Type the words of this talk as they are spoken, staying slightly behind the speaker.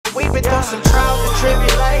We've been through some trials and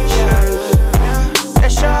tribulations.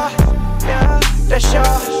 That's y'all, that's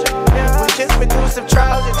y'all. We just been through some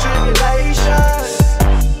trials and tribulations.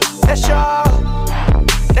 That's y'all,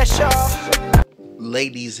 that's y'all.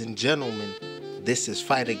 Ladies and gentlemen, this is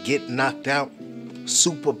Fighter Get Knocked Out,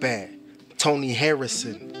 Superbad, Tony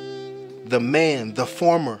Harrison, the man, the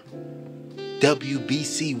former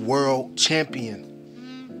WBC World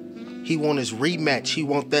Champion. He want his rematch. He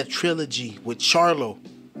want that trilogy with Charlo.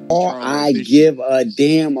 All I give a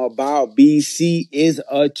damn about, BC, is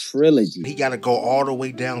a trilogy. He got to go all the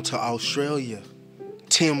way down to Australia.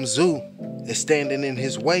 Tszyu is standing in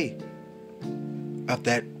his way of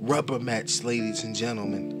that rubber match, ladies and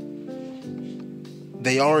gentlemen.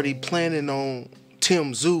 They already planning on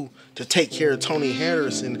Tszyu to take care of Tony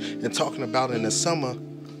Harrison and talking about in the summer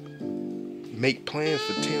make plans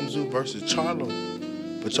for Tszyu versus Charlo.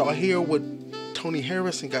 But y'all hear what Tony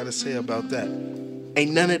Harrison got to say about that.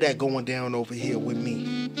 Ain't none of that going down over here with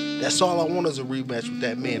me. That's all I want is a rematch with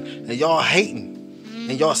that man. And y'all hating.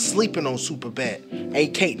 And y'all sleeping on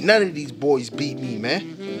Superbad. Can't none of these boys beat me,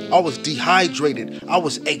 man. I was dehydrated. I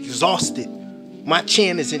was exhausted. My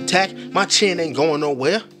chin is intact. My chin ain't going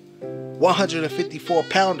nowhere. 154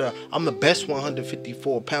 pounder. I'm the best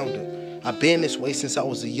 154 pounder. I've been this way since I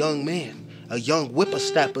was a young man. A young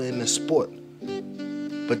whippersnapper in the sport.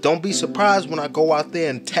 But don't be surprised when I go out there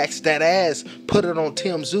and tax that ass, put it on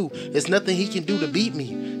Tszyu. There's nothing he can do to beat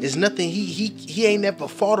me. There's nothing he ain't never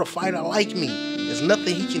fought a fighter like me. There's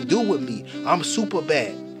nothing he can do with me. I'm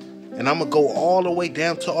Superbad. And I'm going to go all the way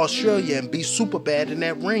down to Australia and be Superbad in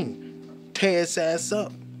that ring. Tear his ass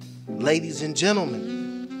up. Ladies and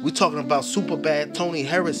gentlemen, we're talking about Superbad Tony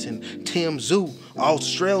Harrison, Tszyu,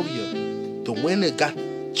 Australia. The winner got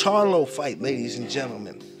Charlo fight, ladies and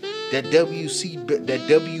gentlemen. That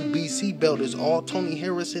WBC belt is all Tony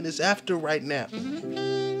Harrison is after right now.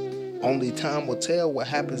 Only time will tell what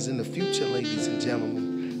happens in the future, ladies and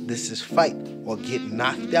gentlemen. This is Fight or Get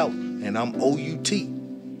Knocked Out, and I'm OUT,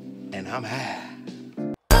 and I'm high.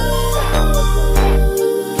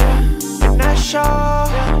 And that's y'all.